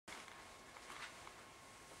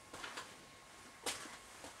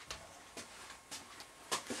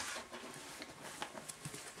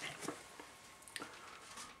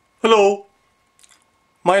Hello,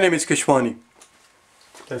 my name is Keshwani.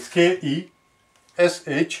 That's Keshwani,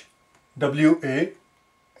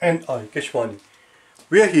 Keshwani.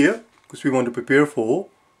 We are here because we want to prepare for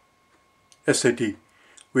SAT.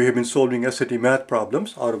 We have been solving SAT math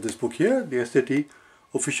problems out of this book here, the SAT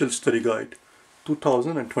Official Study Guide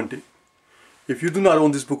 2020. If you do not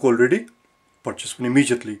own this book already, purchase one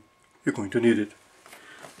immediately. You're going to need it.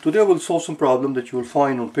 Today we'll solve some problem that you will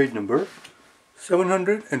find on page number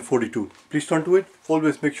 742. Please turn to it.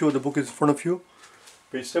 Always make sure the book is in front of you.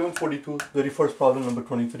 Page 742, very first problem, number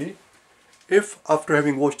 23. If after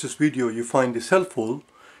having watched this video you find this helpful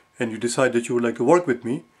and you decide that you would like to work with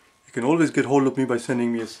me, you can always get hold of me by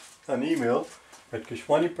sending me an email at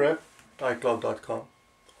keshwaniprep@icloud.com.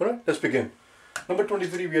 Alright, let's begin. Number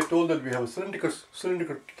 23, we are told that we have a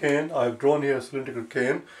cylindrical can. I have drawn here a cylindrical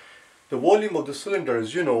can. The volume of the cylinder,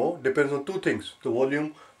 as you know, depends on two things. The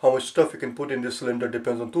volume, how much stuff you can put in this cylinder,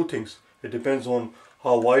 depends on two things. It depends on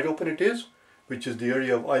how wide open it is, which is the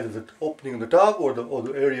area of either the opening on the top or the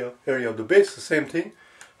area of the base, the same thing.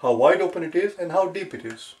 How wide open it is and how deep it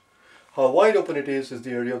is. How wide open it is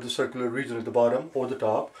the area of the circular region at the bottom or the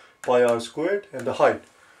top, pi r squared, and the height.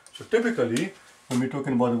 So typically, when we're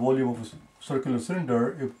talking about the volume of a circular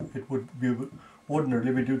cylinder, it would be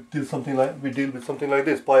ordinarily we deal with something like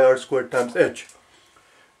this, pi r squared times h.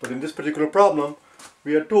 But in this particular problem,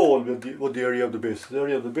 we are told what the area of the base. The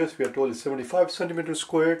area of the base we are told is 75 centimeters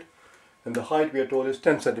squared, and the height we are told is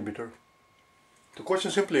 10 centimeter. The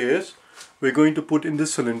question simply is, we're going to put in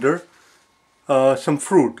this cylinder some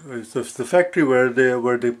fruit. It's the factory where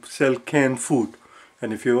they sell canned food.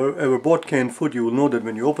 And if you ever bought canned food, you will know that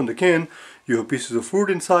when you open the can, you have pieces of fruit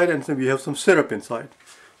inside, and then we have some syrup inside.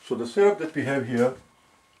 So the syrup that we have here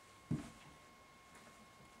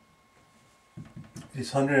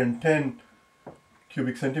is 110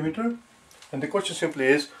 cubic centimeter, and the question simply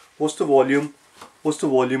is, what's the volume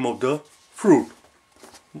of the fruit?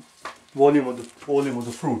 Volume of the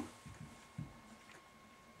fruit.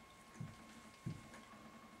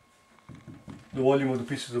 The volume of the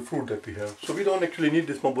pieces of fruit that we have. So we don't actually need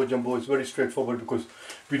this mumbo jumbo. It's very straightforward because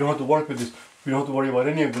we don't have to work with this. We don't have to worry about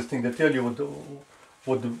any of this thing. They tell you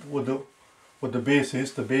what the base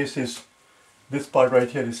is. The base is this part right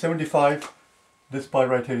here is 75. This part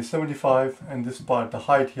right here is 75, and this part, the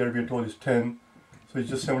height here we are told is 10. So it's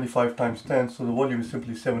just 75 times 10. So the volume is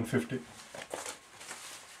simply 750.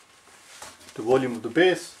 The volume of the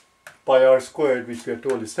base, pi r squared, which we are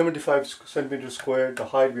told is 75 centimeters squared. The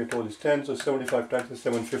height we are told is 10, so 75 times is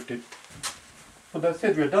 750. So that's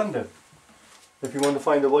it, we are done then. If you want to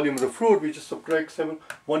find the volume of the fruit, we just subtract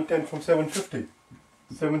 110 from 750.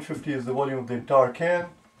 750 is the volume of the entire can.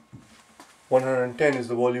 110 is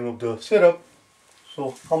the volume of the syrup.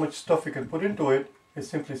 So how much stuff you can put into it is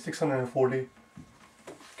simply 640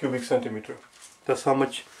 cubic centimeter. That's how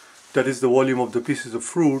much, that is the volume of the pieces of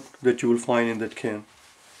fruit that you will find in that can.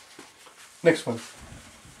 Next one,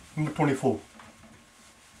 number 24.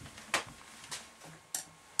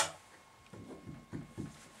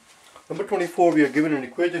 Number 24, we are given an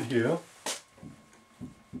equation here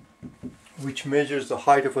which measures the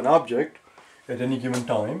height of an object at any given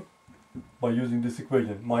time by using this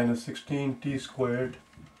equation, minus 16t squared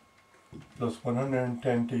plus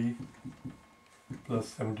 110t plus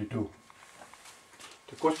 72.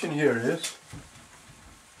 The question here is,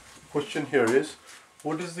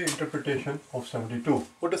 what is the interpretation of 72?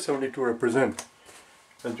 What does 72 represent?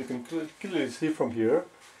 As you can clearly see from here,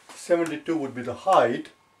 72 would be the height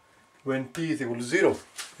when t is equal to 0.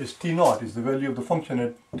 Is t naught, is the value of the function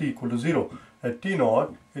at t equal to 0. At t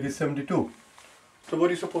naught, it is 72. So what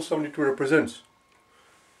do you suppose 72 represents?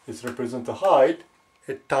 It represents the height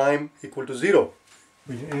at time equal to 0.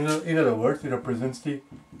 In other words, it represents the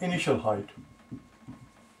initial height.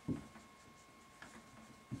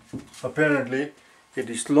 Apparently, it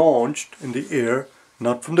is launched in the air,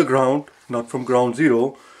 not from the ground, not from ground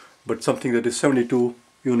zero, but something that is 72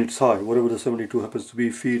 units high, whatever the 72 happens to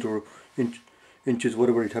be, feet or inches,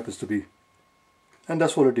 whatever it happens to be. And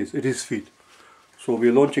that's what it is feet. So we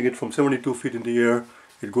are launching it from 72 feet in the air,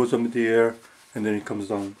 it goes up in the air, and then it comes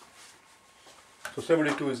down. So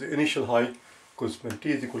 72 is the initial height, because when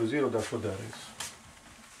t is equal to 0, that's what that is.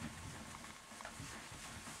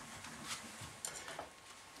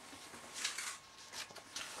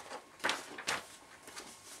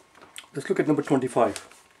 Let's look at number 25.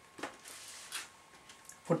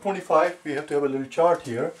 For 25, we have to have a little chart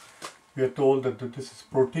here. We are told that this is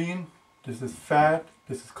protein, this is fat,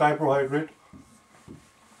 this is carbohydrate,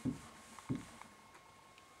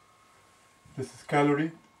 this is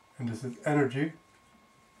calorie, and this is energy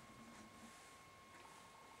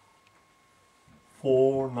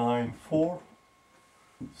for 494,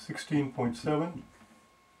 16.7,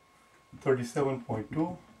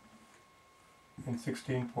 37.2, and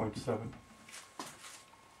 16.7,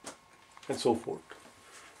 and so forth.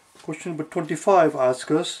 Question number 25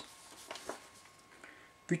 asks us,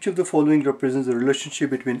 which of the following represents the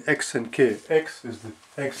relationship between X and K? X is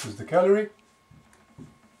the calorie,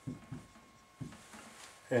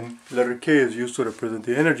 and letter K is used to represent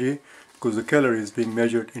the energy because the calorie is being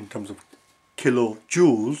measured in terms of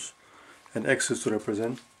kilojoules, and X is to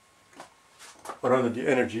represent, or rather the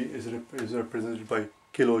energy is represented by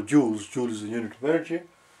kilojoules. Joule is the unit of energy.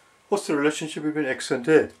 What's the relationship between X and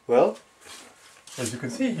A? Well, as you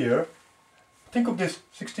can see here, think of this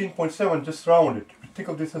 16.7, just round it. Think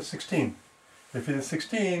of this as 16. If it is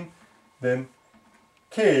 16, then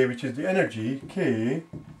K, which is the energy, K,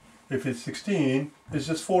 if it's 16, is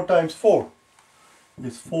just 4 times 4.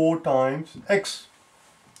 It's 4 times X.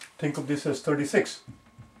 Think of this as 36.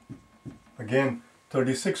 Again,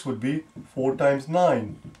 36 would be 4 times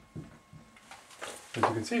 9. As you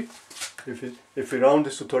can see, if we round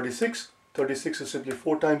this to 36, 36 is simply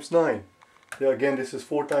 4 times 9. There again, this is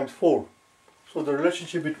 4 times 4. So the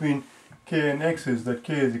relationship between K and X is that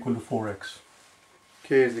K is equal to 4X.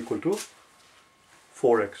 K is equal to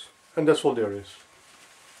 4X. And that's all there is.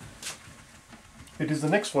 It is the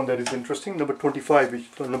next one that is interesting, number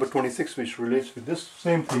 25, number 26, which relates with this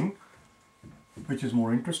same thing, which is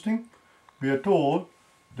more interesting. We are told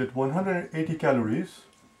that 180 calories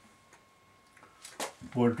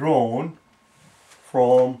were drawn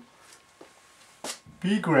from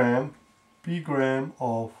P gram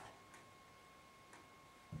of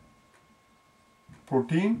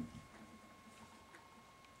protein,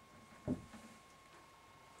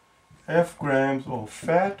 F grams of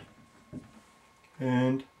fat,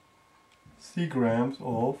 and C grams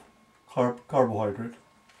of carbohydrate.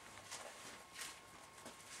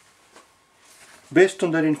 Based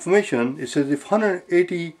on that information, it says if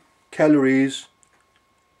 180 calories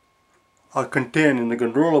are contained in the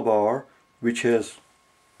granola bar, which has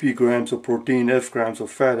P grams of protein, F grams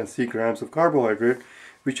of fat, and C grams of carbohydrate,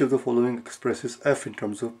 which of the following expresses F in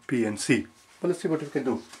terms of P and C? Well, let's see what we can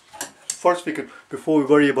do. First, before we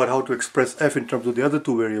worry about how to express F in terms of the other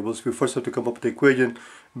two variables, we first have to come up with the equation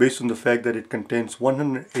based on the fact that it contains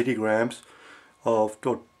 180 grams of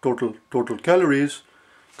total calories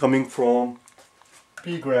coming from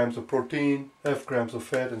P grams of protein, F grams of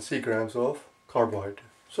fat, and C grams of carbohydrate.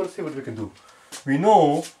 So let's see what we can do. We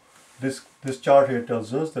know this chart here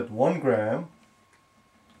tells us that 1 gram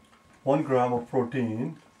of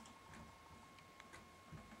protein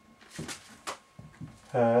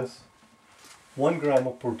has 1 gram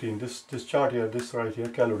of protein. This chart here, this right here,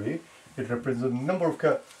 calorie, it represents the number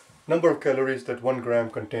of calories that 1 gram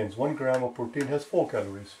contains. 1 gram of protein has 4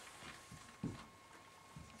 calories.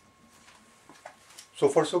 So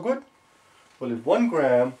far so good? Well, if 1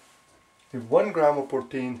 gram of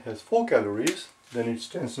protein has 4 calories, then it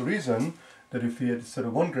stands to reason that if we had, instead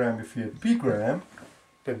of 1 gram, if we had P gram,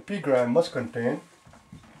 then P gram must contain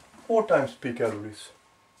 4 times P calories.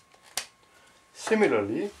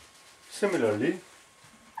 Similarly,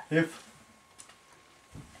 if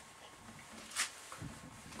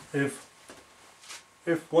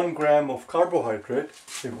 1 gram of carbohydrate,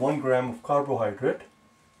 if 1 gram of carbohydrate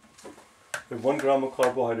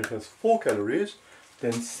has 4 calories,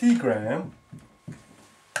 then C gram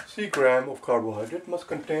of carbohydrate must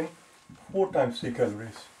contain 4 times C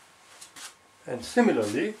calories. And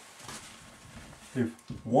similarly, if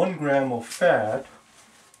 1 gram of fat,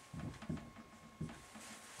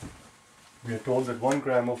 we are told that 1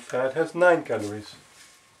 gram of fat has 9 calories.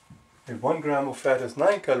 If 1 gram of fat has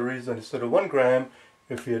 9 calories, then instead of 1 gram,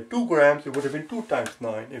 if we had 2 grams, it would have been 2 times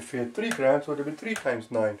 9. If we had 3 grams, it would have been 3 times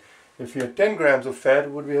 9. If we had 10 grams of fat,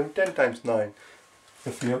 it would have 10 times 9.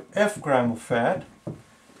 If we have F grams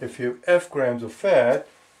of fat,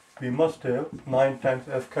 we must have 9 times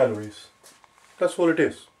F calories. That's all it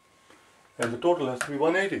is. And the total has to be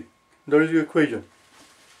 180. There is your equation.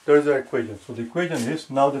 There is our equation. So the equation is,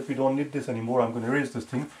 now that we don't need this anymore, I'm going to erase this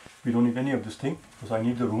thing. We don't need any of this thing because I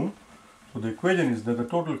need the room. So the equation is that the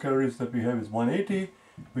total calories that we have is 180,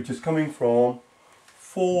 which is coming from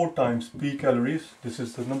 4 times P calories. This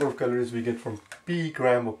is the number of calories we get from P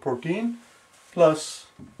gram of protein, plus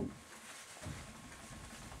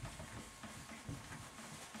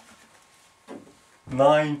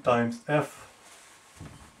 9 times F,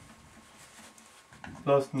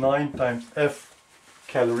 plus 9 times F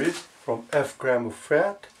calories from F gram of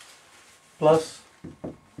fat, plus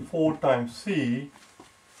 4 times C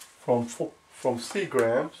from C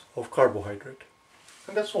grams of carbohydrate.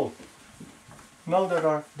 And that's all. Now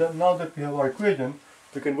that we have our equation,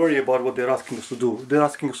 we can worry about what they're asking us to do. They're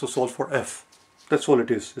asking us to solve for f. That's all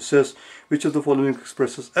it is. It says which of the following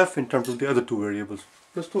expresses f in terms of the other two variables.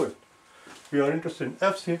 Let's do it. We are interested in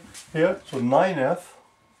f here, so 9f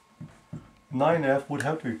would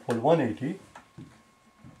have to equal 180.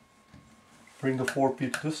 Bring the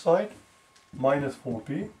 4p to this side, minus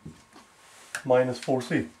 4p, minus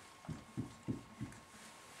 4c.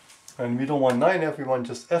 And we don't want 9f, we want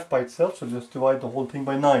just f by itself, so just divide the whole thing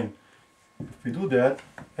by 9. If we do that,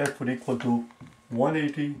 f would equal to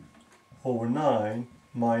 180 over 9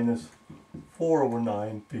 minus 4 over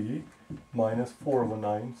 9p minus 4 over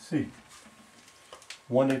 9c.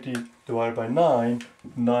 180 divided by 9,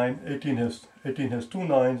 18 has 2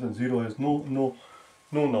 9s and 0 has no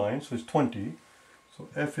 9, so it's 20. So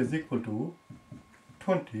f is equal to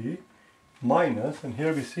 20 minus, and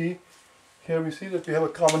here we see that we have a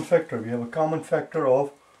common factor. We have a common factor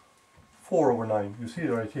of 4 over 9. You see it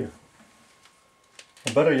right here.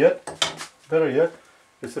 Or better yet,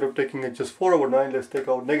 instead of taking it just 4 over 9, let's take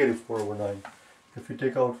out negative 4 over 9. If we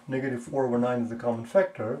take out negative 4 over 9 as the common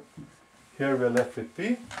factor, here we are left with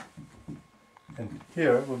p, and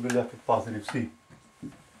here we'll be left with positive c.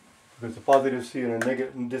 Because the positive c and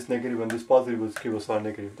this negative and this positive will give us our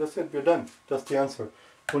negative. That's it, we're done. That's the answer.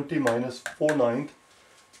 20 minus 4/9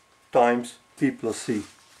 times p plus c.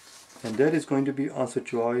 And that is going to be answer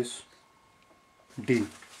choice D.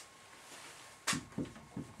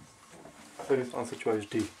 That is answer choice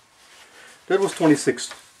D. That was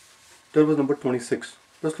 26. That was number 26.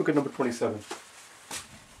 Let's look at number 27.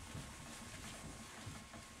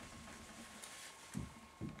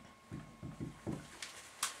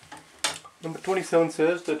 Number 27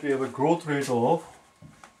 says that we have a growth rate of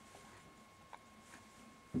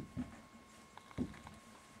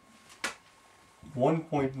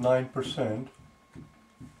 1.9%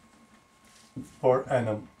 per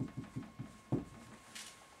annum.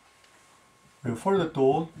 We are further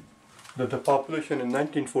told that the population in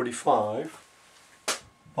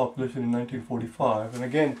 1945, and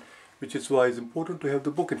again, which is why it's important to have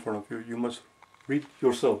the book in front of you. You must read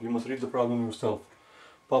yourself. You must read the problem yourself.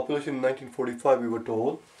 Population in 1945, we were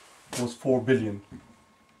told, was 4 billion.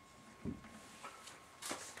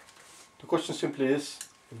 The question simply is,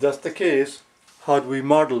 if that's the case, how do we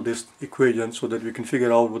model this equation so that we can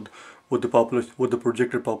figure out what the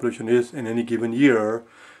projected population is in any given year,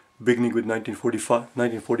 beginning with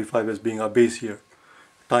 1945 as being our base year,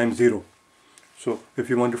 times 0. So if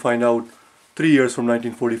you want to find out 3 years from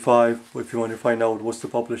 1945, or if you want to find out what's the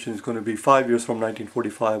population is going to be 5 years from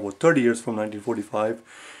 1945 or 30 years from 1945,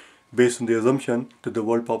 based on the assumption that the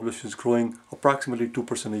world population is growing approximately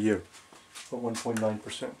 2% a year, or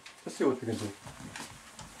 1.9%. Let's see what we can do.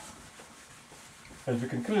 As you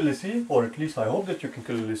can clearly see, or at least I hope that you can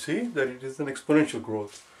clearly see, that it is an exponential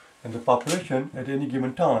growth. And the population at any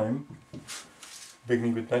given time,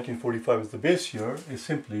 beginning with 1945 as the base year, is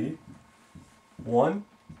simply 1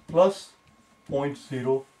 plus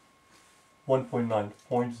 0.0, 1.9,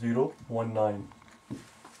 0.019.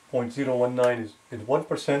 0.019 is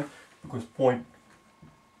 1%, because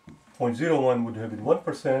 0.01 would have been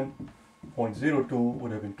 1%, 0.02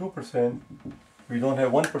 would have been 2%. We don't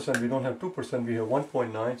have 1%, we don't have 2%, we have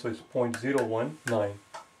 1.9, so it's 0.019. I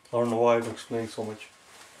don't know why I'm explaining so much.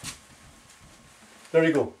 There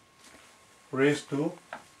you go. Raised to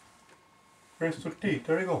t.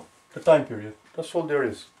 There you go. The time period. That's all there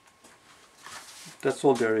is. That's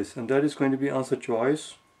all there is. And that is going to be answer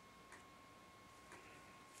choice.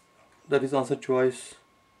 That is answer choice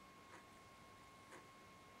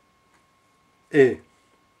A.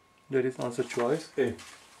 That is answer choice A.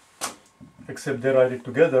 Except they write it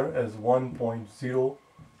together as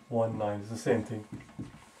 1.019. It's the same thing.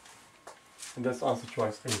 And that's answer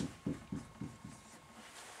choice A.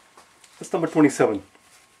 That's number 27.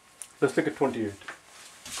 Let's look at 28.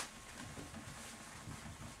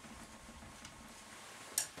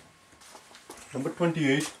 Number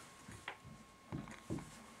 28,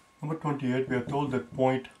 we are told that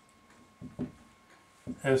point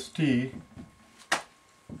ST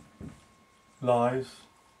lies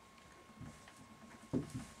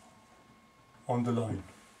on the line.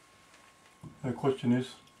 The question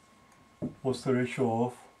is, what's the ratio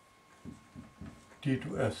of T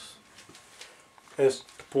to S? As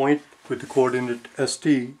the point with the coordinate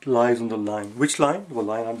ST lies on the line. Which line? The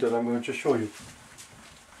line I'm going to just show you.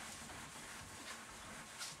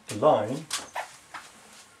 The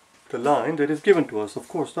line that is given to us, of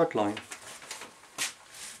course, that line.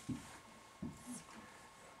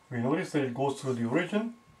 We notice that it goes through the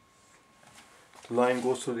origin. The line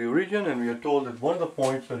goes through the origin, and we are told that one of the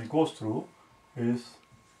points that it goes through is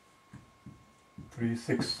 3,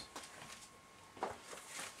 6.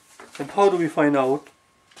 And how do we find out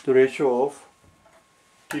the ratio of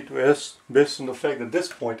t to s based on the fact that this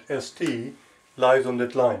point st lies on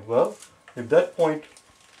that line? Well, if that point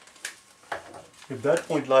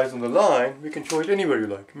lies on the line, we can show it anywhere you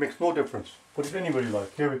like. It makes no difference. Put it anywhere you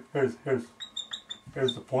like. Here's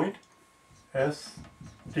the point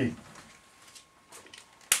st.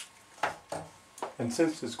 And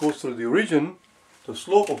since this goes through the origin, the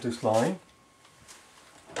slope of this line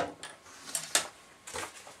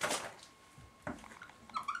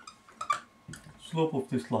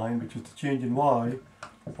which is the change in y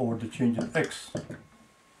over the change in x,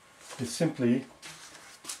 is simply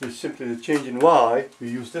the change in y. We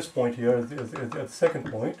use this point here as the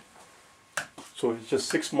second point. So it's just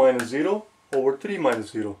 6 minus 0 over 3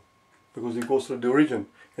 minus 0, because it goes through the origin.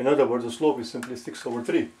 In other words, the slope is simply 6 over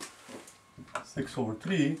 3. 6 over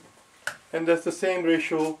 3, and that's the same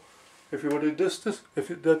ratio. If you were to do this,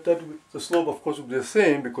 the slope of course would be the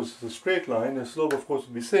same because it's a straight line. The slope of course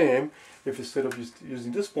would be same if instead of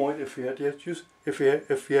using this point, if we had used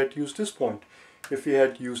this point. If we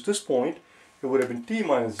had used this point, it would have been t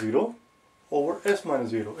minus 0 over s minus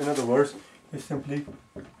 0. In other words, it's simply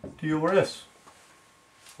t over s.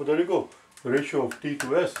 Well, there you go. The ratio of t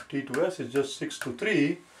to s is just 6 to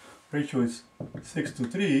 3. Ratio is 6 to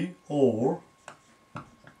 3 or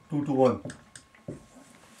 2 to 1.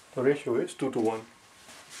 The ratio is 2 to 1.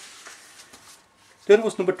 Then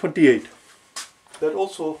was number 28. That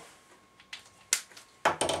also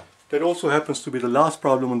happens to be the last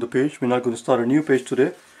problem on the page. We're not going to start a new page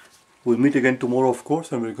today. We'll meet again tomorrow, of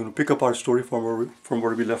course, and we're going to pick up our story from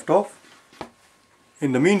where we left off.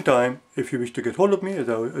 In the meantime, if you wish to get hold of me, as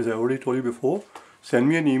I already told you before, send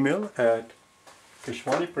me an email at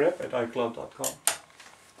keshwaniprep@icloud.com.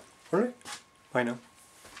 Alright, bye now.